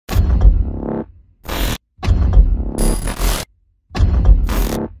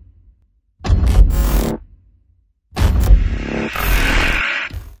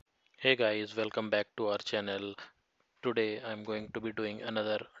Hey guys, welcome back to our channel. Today I'm going to be doing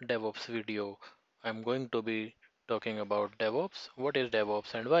another DevOps video. I'm going to be talking about DevOps, what is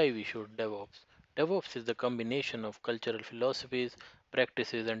DevOps and why we should DevOps. DevOps is the combination of cultural philosophies,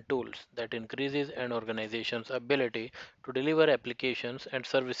 practices and tools that increases an organization's ability to deliver applications and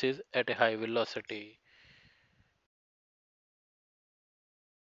services at a high velocity.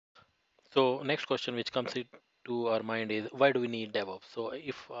 So next question which comes to our mind is why do we need DevOps? So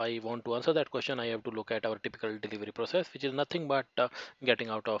if I want to answer that question, I have to look at our typical delivery process, which is nothing but getting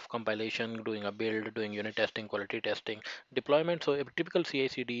out of compilation, doing a build, doing unit testing, quality testing, deployment. So a typical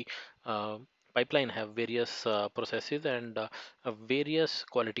CI/CD uh, pipeline have various processes and various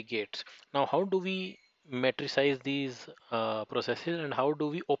quality gates. Now, how do we metricize these processes and how do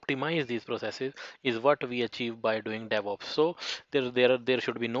we optimize these processes is what we achieve by doing DevOps. So there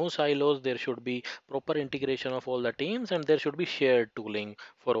should be no silos, there should be proper integration of all the teams, and there should be shared tooling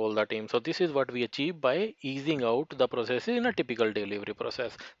for all the teams. So this is what we achieve by easing out the processes in a typical delivery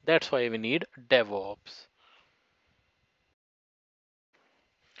process. That's why we need DevOps.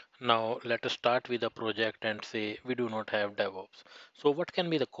 Now let us start with a project and say we do not have DevOps. So what can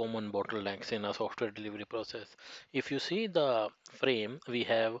be the common bottlenecks in a software delivery process? If you see the frame, we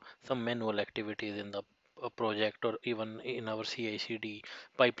have some manual activities in the project or even in our CI/CD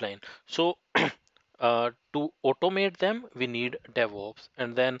pipeline. So to automate them, we need DevOps,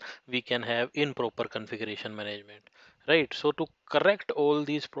 and then we can have improper configuration management. Right. So to correct all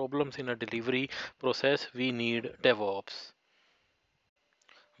these problems in a delivery process, we need DevOps.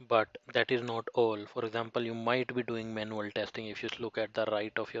 But that is not all. For example, you might be doing manual testing if you look at the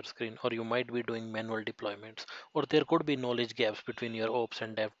right of your screen, or you might be doing manual deployments, or there could be knowledge gaps between your ops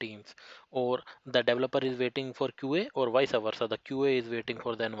and dev teams, or the developer is waiting for QA, or vice versa, the QA is waiting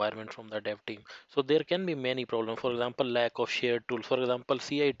for the environment from the dev team. So there can be many problems. For example, lack of shared tools. For example,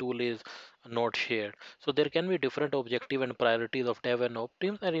 CI tool is not shared. So there can be different objective and priorities of dev and op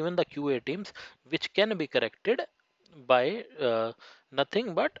teams, and even the QA teams, which can be corrected by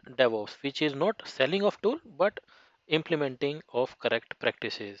nothing but DevOps, which is not selling of tool but implementing of correct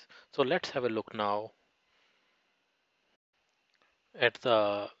practices. So let's have a look now at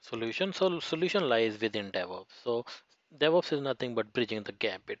the solution. So solution lies within DevOps. So DevOps is nothing but bridging the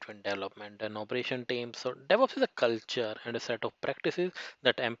gap between development and operation teams. So DevOps is a culture and a set of practices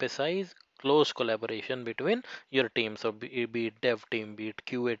that emphasize close collaboration between your teams. So be it dev team, be it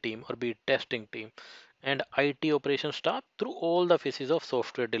QA team, or be it testing team and IT operations staff through all the phases of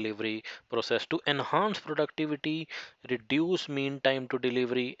software delivery process to enhance productivity, reduce mean time to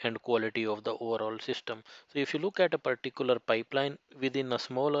delivery, and quality of the overall system. So if you look at a particular pipeline within a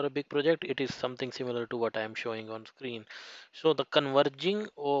small or a big project, it is something similar to what I am showing on screen. So the converging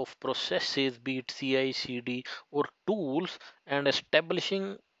of processes, be it CI, CD, or tools, and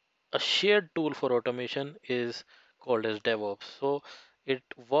establishing a shared tool for automation is called as DevOps. So it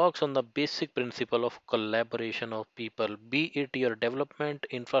works on the basic principle of collaboration of people, be it your development,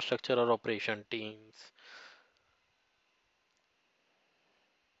 infrastructure, or operation teams.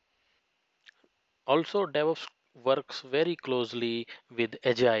 Also, DevOps works very closely with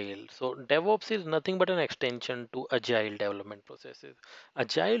Agile. So DevOps is nothing but an extension to Agile development processes.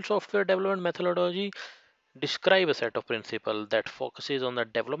 Agile software development methodology describe a set of principles that focuses on the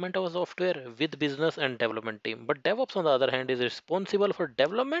development of a software with business and development team, but DevOps on the other hand is responsible for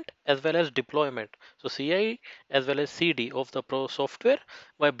development as well as deployment, so CI as well as CD of the pro software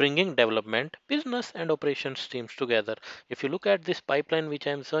by bringing development, business and operations teams together. If you look at this pipeline which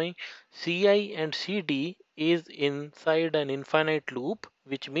I am showing, CI and CD is inside an infinite loop,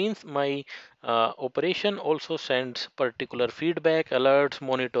 which means my operation also sends particular feedback, alerts,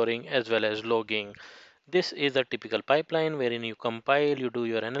 monitoring as well as logging. This is a typical pipeline wherein you compile, you do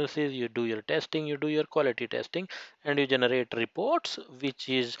your analysis, you do your testing, you do your quality testing, and you generate reports, which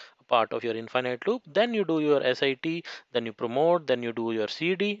is a part of your infinite loop. Then you do your SIT, then you promote, then you do your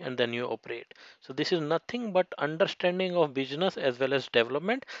CD, and then you operate. So this is nothing but understanding of business as well as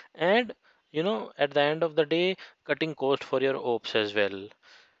development, and at the end of the day, cutting cost for your ops as well.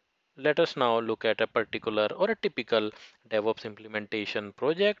 Let us now look at a particular or a typical DevOps implementation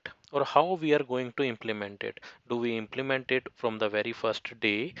project or how we are going to implement it. Do we implement it from the very first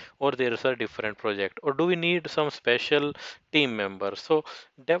day or there is a different project or do we need some special team members? So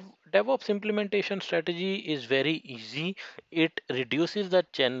DevOps implementation strategy is very easy. It reduces the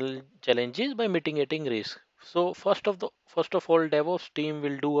challenges by mitigating risk. So first of all, DevOps team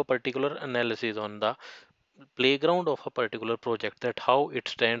will do a particular analysis on the playground of a particular project, that how it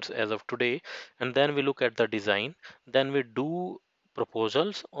stands as of today, and then we look at the design, then we do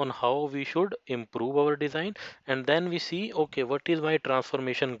proposals on how we should improve our design, and then we see, okay, what is my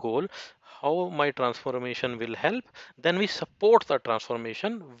transformation goal, how my transformation will help, then we support the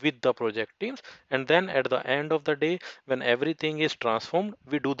transformation with the project teams, and then at the end of the day, when everything is transformed,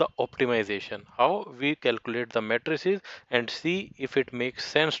 we do the optimization, how we calculate the matrices and see if it makes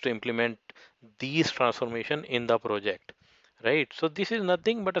sense to implement these transformation in the project, right? So this is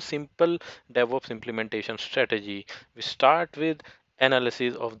nothing but a simple DevOps implementation strategy. We start with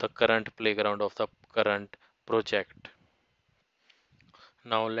analysis of the current playground of the current project.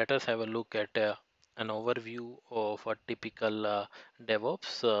 Now let us have a look at an overview of a typical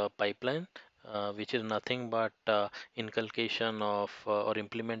DevOps pipeline, which is nothing but inculcation of or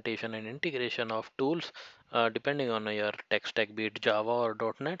implementation and integration of tools, depending on your tech stack, be it Java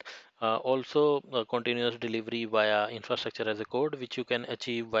or .NET. Also, continuous delivery via infrastructure as a code, which you can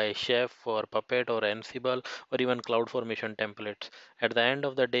achieve by Chef or Puppet or Ansible or even CloudFormation templates. At the end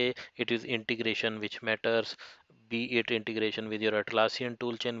of the day, it is integration which matters, be it integration with your Atlassian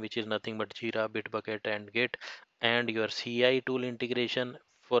toolchain, which is nothing but Jira, Bitbucket, and Git, and your CI tool integration.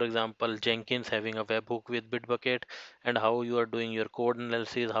 For example, Jenkins having a webhook with Bitbucket, and how you are doing your code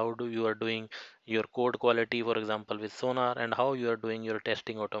analysis, how do you are doing your code quality, for example, with Sonar, and how you are doing your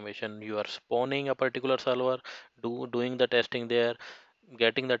testing automation. You are spawning a particular server, doing the testing there,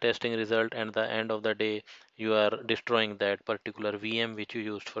 getting the testing result, and the end of the day you are destroying that particular VM which you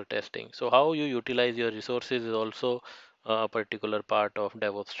used for testing. So how you utilize your resources is also a particular part of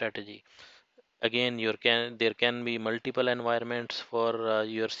DevOps strategy. Again, there can be multiple environments for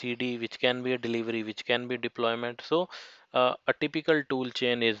your CD, which can be a delivery, which can be deployment. So a typical tool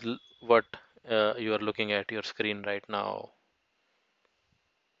chain is what you are looking at your screen right now.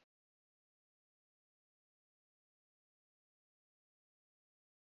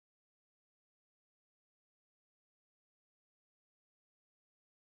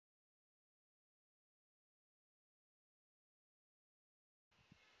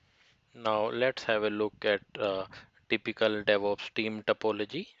 Now let's have a look at typical DevOps team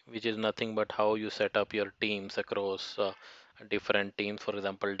topology, which is nothing but how you set up your teams across different teams. For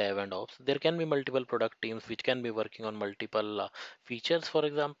example, Dev and Ops. There can be multiple product teams which can be working on multiple features. For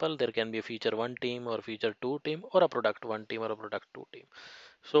example, there can be a feature one team or feature two team or a product one team or a product two team.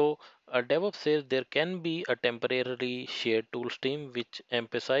 So DevOps says there can be a temporarily shared tools team which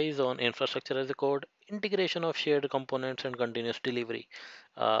emphasize on infrastructure as a code, integration of shared components and continuous delivery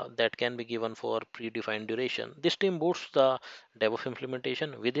that can be given for predefined duration. This team boosts the DevOps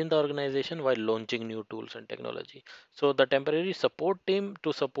implementation within the organization while launching new tools and technology. So the temporary support team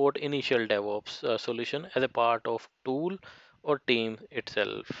to support initial DevOps solution as a part of tool or team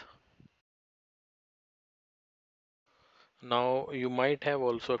itself. Now, you might have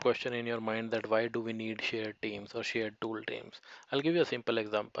also a question in your mind that why do we need shared teams or shared tool teams? I'll give you a simple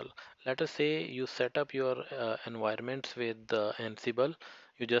example. Let us say you set up your environments with Ansible.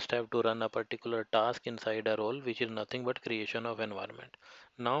 You just have to run a particular task inside a role, which is nothing but creation of environment.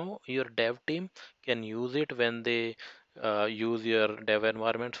 Now, your dev team can use it when they use your dev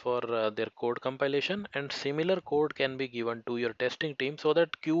environments for their code compilation, and similar code can be given to your testing team so that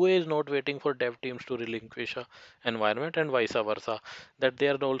QA is not waiting for dev teams to relinquish a environment, and vice versa, that they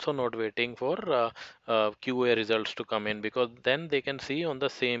are also not waiting for QA results to come in, because then they can see on the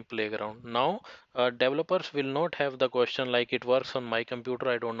same playground. Now developers will not have the question like it works on my computer,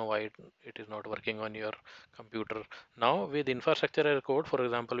 I don't know why it is not working on your computer. Now with infrastructure as code, for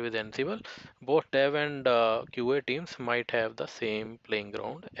example with Ansible, both dev and QA teams might have the same playing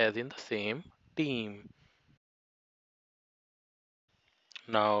ground as in the same team.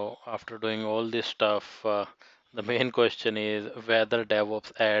 Now, after doing all this stuff, the main question is whether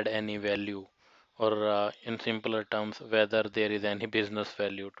DevOps add any value, or in simpler terms, whether there is any business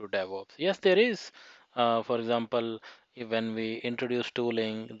value to DevOps. Yes, there is. For example, when we introduce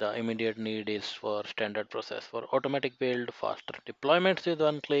tooling, the immediate need is for standard process for automatic build, faster deployments with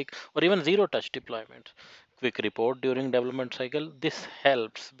one click, or even zero touch deployments. Quick report during development cycle. This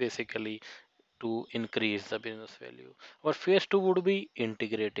helps basically to increase the business value. Our phase two would be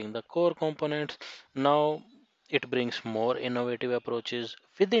integrating the core components. Now it brings more innovative approaches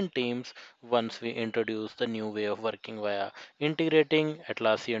within teams once we introduce the new way of working via integrating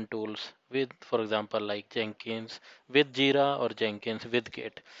Atlassian tools with, for example, like Jenkins with Jira or Jenkins with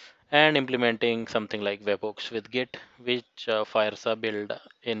Git, and implementing something like webhooks with Git, which fires a build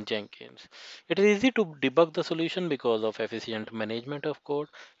in Jenkins. It is easy to debug the solution because of efficient management of code.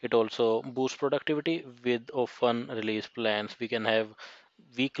 It also boosts productivity with often release plans. We can have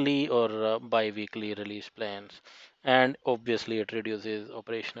weekly or bi-weekly release plans, and obviously it reduces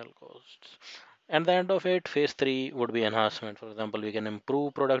operational costs. And the end of it, phase three would be enhancement. For example, we can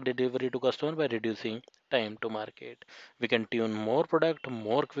improve product delivery to customer by reducing time to market. We can tune more product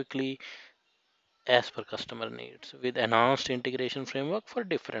more quickly as per customer needs. With enhanced integration framework for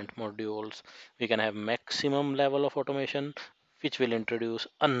different modules, we can have maximum level of automation, which will introduce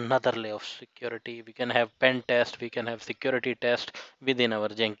another layer of security. We can have pen test, we can have security test within our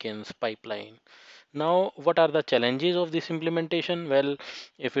Jenkins pipeline. Now, what are the challenges of this implementation? Well,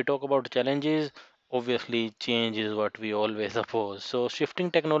 if we talk about challenges, obviously change is what we always oppose. So, shifting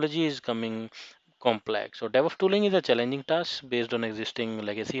technology is coming complex. So, DevOps tooling is a challenging task based on existing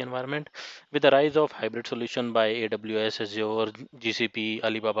legacy environment. With the rise of hybrid solution by AWS, Azure, GCP,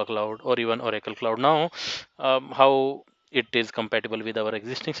 Alibaba Cloud, or even Oracle Cloud now, how it is compatible with our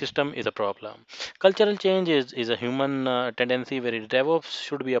existing system is a problem. Cultural change is a human tendency where DevOps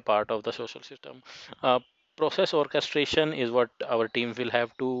should be a part of the social system. Uh, Process orchestration is what our team will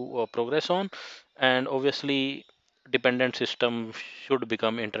have to progress on, and obviously dependent system should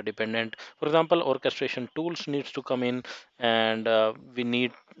become interdependent. For example, orchestration tools needs to come in, and we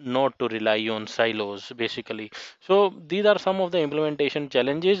need not to rely on silos basically. So these are some of the implementation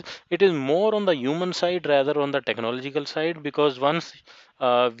challenges. It is more on the human side rather on the technological side, because once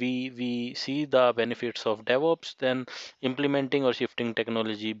we see the benefits of DevOps, then implementing or shifting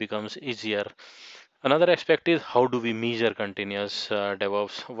technology becomes easier. Another aspect is how do we measure continuous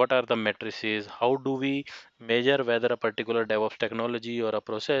DevOps? What are the matrices? How do we measure whether a particular DevOps technology or a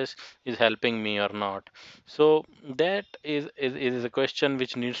process is helping me or not? So that is a question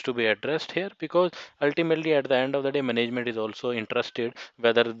which needs to be addressed here, because ultimately at the end of the day, management is also interested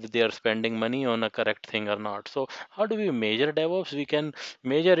whether they are spending money on a correct thing or not. So how do we measure DevOps? We can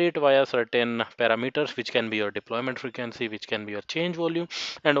measure it via certain parameters, which can be your deployment frequency, which can be your change volume,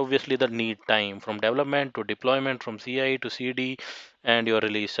 and obviously the need time from development to deployment, from CI to CD, and your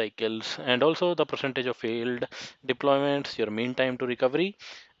release cycles, and also the percentage of failed deployments, your mean time to recovery,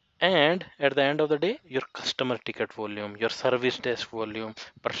 and at the end of the day, your customer ticket volume, your service desk volume,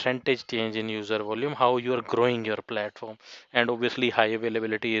 percentage change in user volume, how you are growing your platform. And obviously high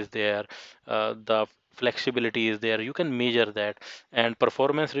availability is there, the flexibility is there, you can measure that. And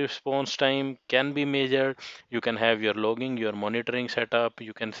performance response time can be measured. You can have your logging, your monitoring setup,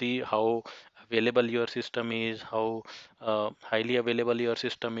 you can see how available your system is, how highly available your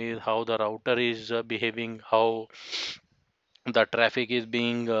system is, how the router is behaving, how the traffic is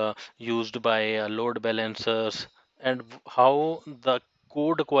being used by load balancers, and how the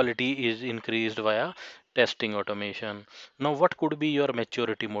code quality is increased via testing automation. Now, what could be your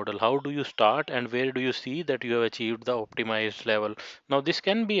maturity model? How do you start and where do you see that you have achieved the optimized level? Now, this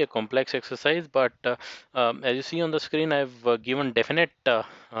can be a complex exercise, but as you see on the screen, I've given definite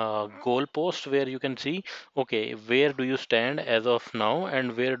goal post where you can see, okay, where do you stand as of now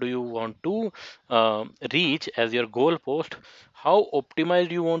and where do you want to reach as your goal post. How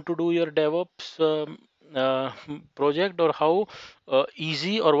optimized you want to do your DevOps project, or how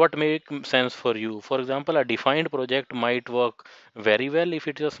easy or what make sense for you. For example, a defined project might work very well if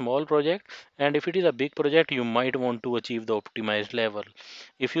it is a small project, and if it is a big project, you might want to achieve the optimized level.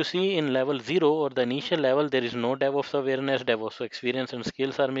 If you see in level 0 or the initial level, there is no DevOps awareness, DevOps experience and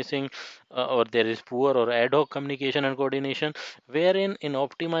skills are missing, or there is poor or ad hoc communication and coordination. Wherein in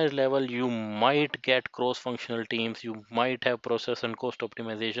optimized level, you might get cross-functional teams, you might have process and cost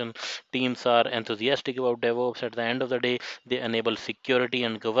optimization. Teams are enthusiastic about DevOps. At the end of the day, they enable security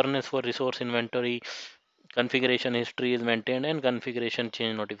and governance for resource inventory. Configuration history is maintained, and configuration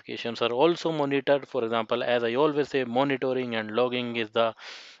change notifications are also monitored. For example, as I always say, monitoring and logging is the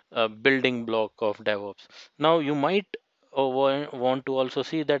building block of DevOps. Now, you might want to also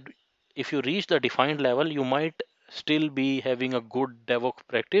see that if you reach the defined level, you might still be having a good DevOps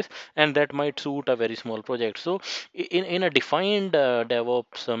practice, and that might suit a very small project. So, in a defined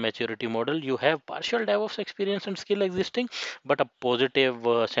DevOps maturity model, you have partial DevOps experience and skill existing, but a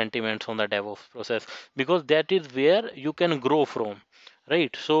positive sentiments on the DevOps process, because that is where you can grow from.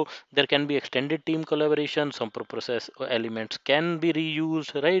 Right, so there can be extended team collaboration, some process elements can be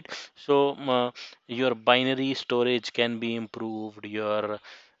reused, right? So your binary storage can be improved, your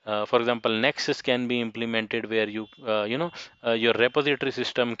for example, Nexus can be implemented where your repository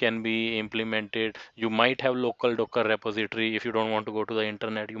system can be implemented. You might have local Docker repository. If you don't want to go to the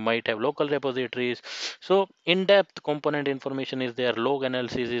internet, you might have local repositories. So in-depth component information is there, log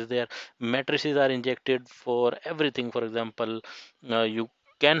analysis is there, matrices are injected for everything. For example, you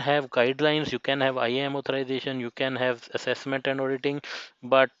can have guidelines, you can have IAM authorization, you can have assessment and auditing,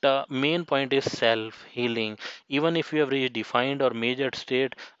 but main point is self healing. Even if you have reached defined or measured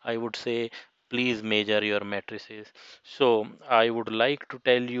state, I would say please measure your matrices. So I would like to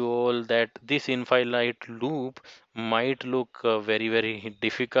tell you all that this infinite loop might look very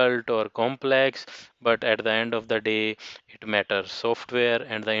difficult or complex, but at the end of the day, it matters. Software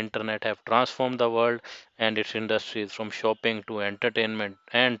and the internet have transformed the world and its industries from shopping to entertainment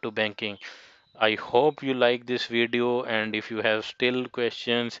and to banking. I hope you like this video, and if you have still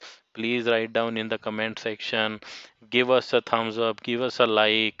questions, please write down in the comment section. Give us a thumbs up, give us a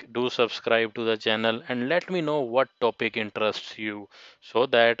like, do subscribe to the channel, and let me know what topic interests you so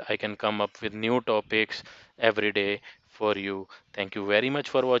that I can come up with new topics every day for you. Thank you very much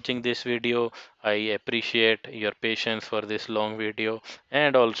for watching this video. I appreciate your patience for this long video,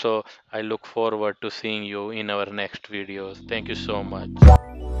 and also I look forward to seeing you in our next videos. Thank you so much.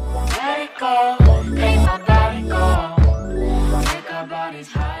 Let it go.